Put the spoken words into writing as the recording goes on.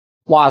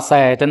哇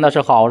塞，真的是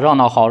好热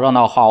闹，好热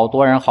闹，好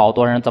多人，好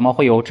多人，怎么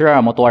会有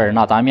这么多人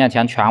呢？咱面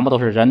前全部都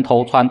是人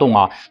头攒动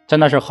啊！真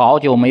的是好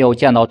久没有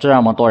见到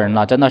这么多人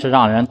了，真的是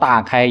让人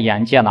大开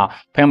眼界呢。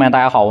朋友们，大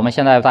家好，我们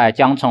现在在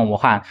江城武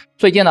汉。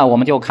最近呢，我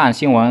们就看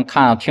新闻，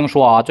听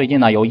说啊，最近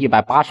呢有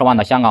180万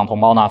的香港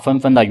同胞呢，纷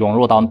纷的涌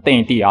入到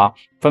内地啊，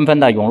纷纷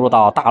的涌入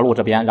到大陆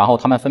这边，然后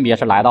他们分别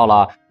是来到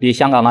了离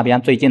香港那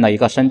边最近的一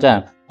个深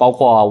圳，包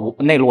括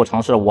内陆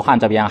城市武汉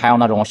这边，还有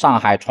那种上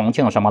海、重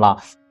庆什么了。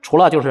除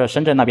了就是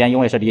深圳那边，因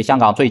为是离香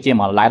港最近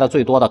嘛，来的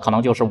最多的可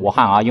能就是武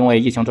汉啊，因为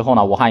疫情之后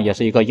呢，武汉也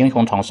是一个英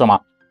雄城市嘛，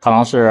可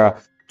能是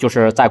就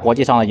是在国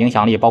际上的影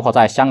响力，包括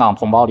在香港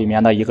同胞里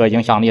面的一个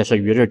影响力是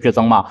与日俱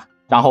增嘛。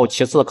然后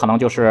其次可能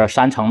就是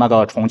山城那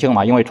个重庆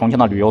嘛，因为重庆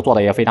的旅游做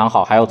的也非常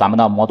好，还有咱们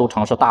的魔都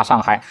城市大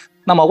上海。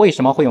那么为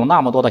什么会有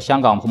那么多的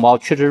香港同胞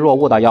趋之若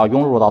鹜的要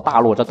涌入到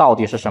大陆？这到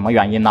底是什么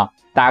原因呢？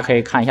大家可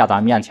以看一下咱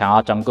们面前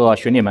啊，整个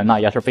巡礼门呢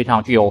也是非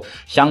常具有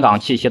香港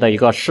气息的一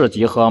个市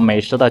集和美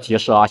食的集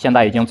市啊，现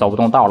在已经走不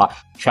动道了，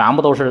全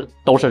部都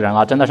是人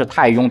啊，真的是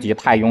太拥挤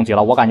太拥挤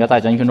了，我感觉在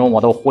人群中我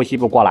都呼吸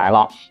不过来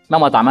了。那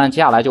么咱们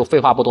接下来就废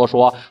话不多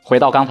说，回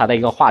到刚才的一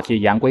个话题，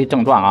言归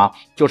正传啊，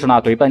就是呢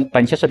对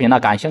本期视频呢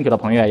感兴趣的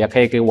朋友也可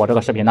以给我这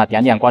个视频呢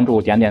点点关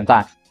注，点点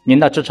赞。您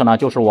的支持呢，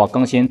就是我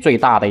更新最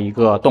大的一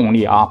个动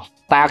力啊！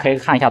大家可以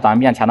看一下咱们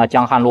面前的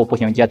江汉路步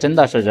行街，真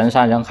的是人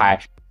山人海，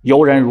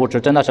游人如织，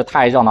真的是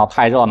太热闹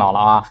太热闹了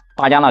啊！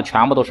大家呢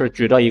全部都是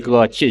举着一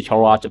个气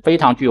球啊，非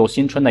常具有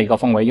新春的一个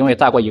氛围，因为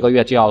再过1个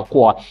月就要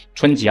过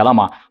春节了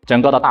嘛，整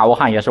个的大武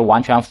汉也是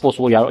完全复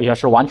苏，也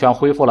是完全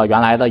恢复了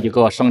原来的一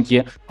个生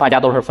机，大家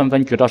都是纷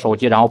纷举着手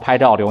机，然后拍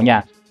照留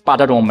念。把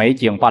这种美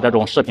景，把这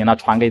种视频呢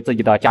传给自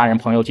己的家人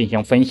朋友进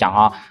行分享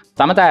啊！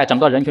咱们在整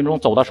个人群中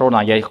走的时候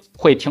呢，也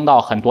会听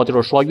到很多就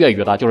是说粤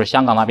语的，就是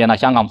香港那边的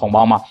香港同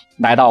胞嘛，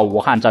来到武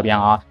汉这边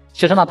啊。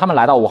其实呢，他们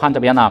来到武汉这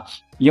边呢，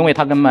因为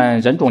他们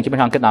人种基本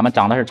上跟咱们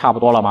长得是差不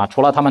多了嘛，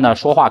除了他们的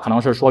说话可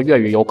能是说粤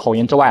语有口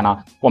音之外呢，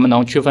我们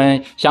能区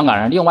分香港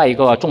人。另外一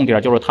个重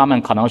点就是他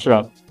们可能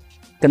是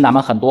跟咱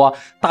们很多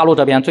大陆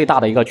这边最大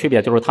的一个区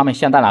别就是他们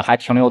现在呢还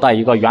停留在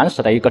一个原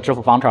始的一个支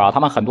付方式啊，他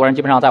们很多人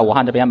基本上在武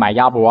汉这边买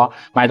鸭脖、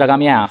买热干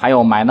面，还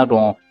有买那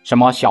种什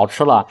么小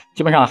吃了，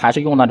基本上还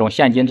是用那种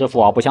现金支付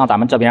啊，不像咱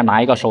们这边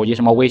拿一个手机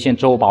什么微信、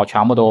支付宝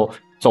全部都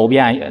走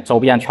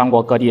遍全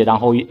国各地，然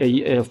后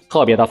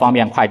特别的方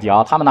便快捷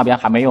啊。他们那边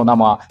还没有那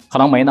么可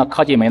能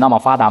科技没那么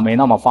发达，没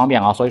那么方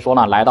便啊，所以说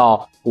呢，来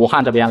到武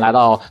汉这边，来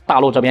到大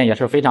陆这边也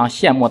是非常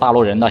羡慕大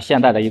陆人的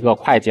现在的一个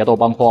快节奏，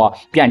包括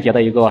便捷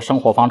的一个生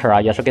活方式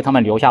啊，也是给他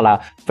们留下了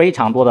非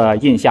常多的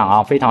印象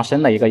啊，非常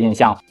深的一个印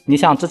象。你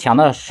像之前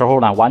的时候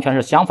呢，完全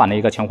是相反的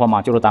一个情况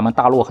嘛，就是咱们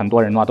大陆很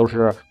多人呢都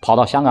是跑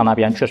到香港那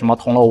边去什么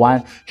铜锣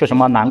湾，去什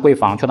么兰桂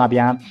坊，去那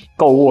边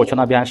购物，去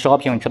那边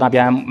shopping， 去那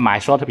边买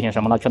奢侈品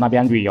什么的，去那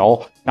边旅游，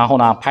然后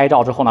呢拍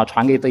照之后呢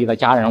传给自己的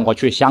家人，我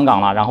去香港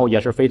了，然后也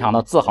是非常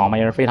的自豪嘛，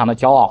也是非常的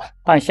骄傲。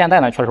但是现在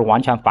呢却是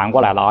完全反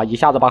过来了啊，一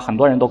下子把很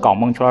多人都搞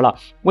蒙圈了。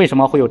为什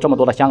么会有这么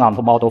多的香港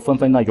同胞都纷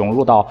纷的涌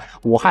入到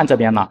武汉这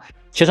边呢？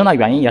其实呢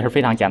原因也是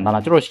非常简单的，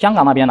就是香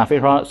港那边呢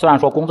虽然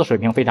说工资水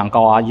平非常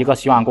高啊，一个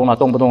洗碗工呢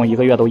动不动1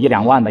个月都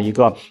1-2万的一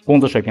个工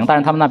资水平，但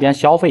是他们那边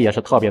消费也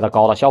是特别的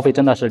高的，消费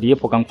真的是离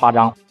谱跟夸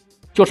张。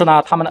就是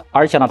呢，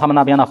而且呢，他们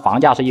那边的房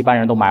价是一般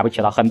人都买不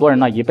起的。很多人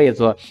呢，一辈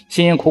子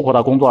辛辛苦苦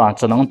的工作呢，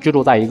只能居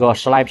住在一个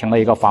10来平的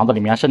一个房子里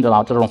面，甚至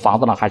呢，这种房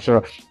子呢还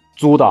是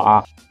租的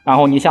啊。然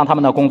后你像他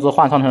们的工资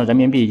换算成人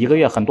民币，1个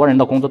月很多人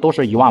的工资都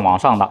是1万往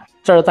上的。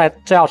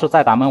这要是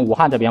在咱们武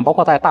汉这边，包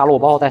括在大陆，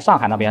包括在上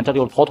海那边，这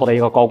就是妥妥的一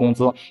个高工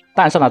资。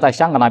但是呢，在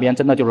香港那边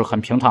真的就是很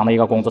平常的一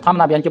个工资，他们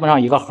那边基本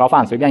上一个盒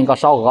饭，随便一个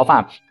烧鹅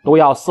饭都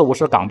要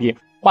40-50港币，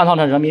换算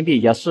成人民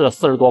币也是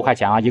40多块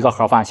钱啊一个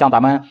盒饭。像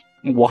咱们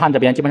武汉这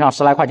边基本上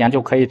10来块钱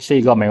就可以吃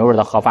一个美味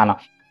的盒饭了。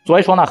所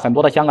以说呢，很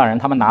多的香港人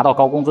他们拿到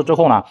高工资之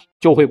后呢，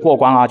就会过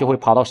关啊，就会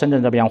跑到深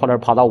圳这边或者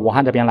跑到武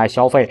汉这边来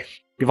消费。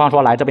比方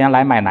说来这边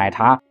来买奶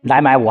茶，来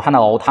买武汉的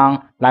藕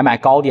汤，来买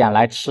糕点，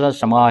来吃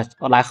什么，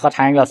来喝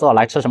茶颜悦色，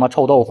来吃什么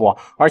臭豆腐。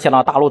而且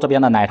呢，大陆这边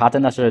的奶茶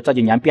真的是这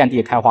几年遍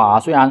地开花啊。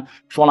虽然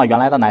说呢，原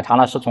来的奶茶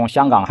呢是从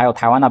香港还有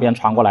台湾那边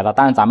传过来的，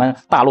但是咱们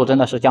大陆真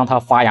的是将它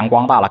发扬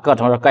光大了，各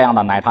种各样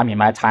的奶茶品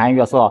牌，茶颜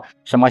悦色，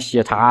什么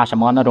喜茶，什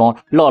么那种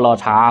乐乐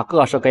茶，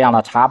各式各样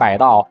的茶百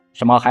道，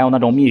什么还有那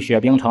种蜜雪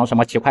冰城，什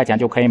么几块钱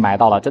就可以买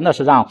到了，真的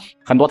是让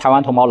很多台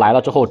湾同胞来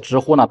了之后直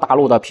呼呢，大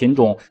陆的品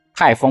种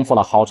太丰富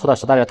了，好吃的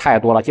实在是太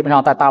多了，基本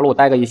上在大陆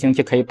待个1星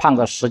期可以胖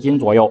个10斤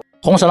左右。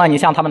同时呢，你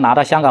像他们拿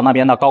着香港那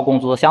边的高工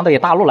资，相对于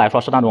大陆来说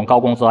是那种高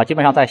工资，基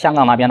本上在香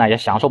港那边呢也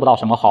享受不到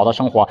什么好的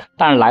生活。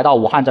但是来到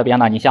武汉这边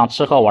呢，你像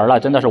吃喝玩乐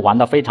真的是玩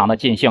得非常的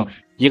尽兴，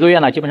一个月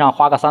呢，基本上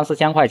花个3、4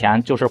千块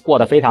钱，就是过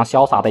得非常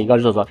潇洒的一个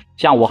日子。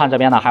像武汉这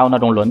边呢，还有那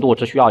种轮渡，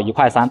只需要1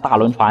块3大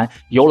轮船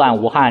游览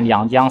武汉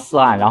2江4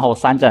岸，然后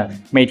3镇。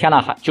每天呢，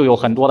就有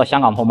很多的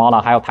香港同胞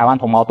呢，还有台湾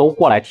同胞都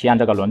过来体验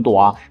这个轮渡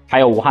啊。还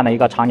有武汉的一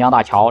个长江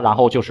大桥，然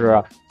后就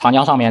是长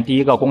江上面第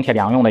一个公铁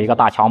两用的一个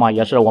大桥嘛，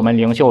也是我们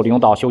领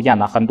导修建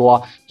的，很多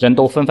人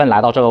都纷纷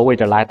来到这个位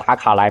置来打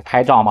卡、来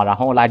拍照嘛，然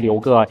后来留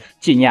个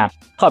纪念。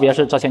特别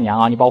是这些年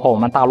啊，你包括我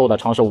们大陆的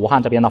城市武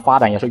汉这边的发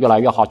展也是越来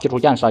越好，基础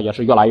建设也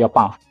是越来越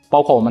棒，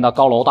包括我们的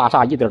高楼大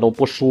厦一点都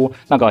不输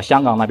那个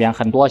香港那边，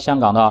很多香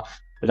港的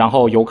然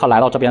后游客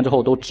来到这边之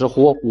后都直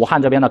呼武汉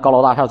这边的高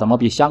楼大厦怎么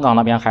比香港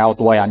那边还要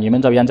多呀？你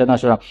们这边真的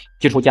是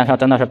基础建设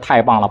真的是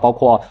太棒了，包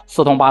括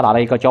四通八达的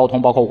一个交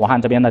通，包括武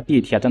汉这边的地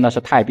铁真的是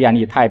太便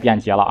利太便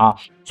捷了啊！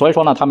所以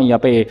说呢，他们也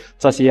被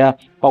这些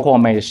包括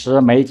美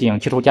食美景、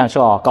基础建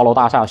设、高楼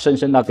大厦深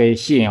深的给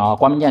吸引啊。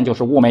关键就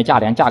是物美价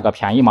廉，价格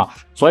便宜嘛。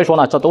所以说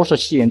呢，这都是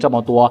吸引这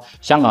么多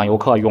香港游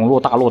客涌入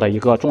大陆的一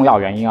个重要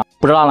原因啊。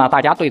不知道呢，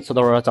大家对此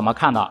都是怎么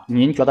看的？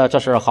您觉得这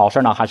是好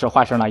事呢，还是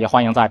坏事呢？也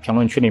欢迎在评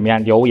论区里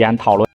面留言讨论。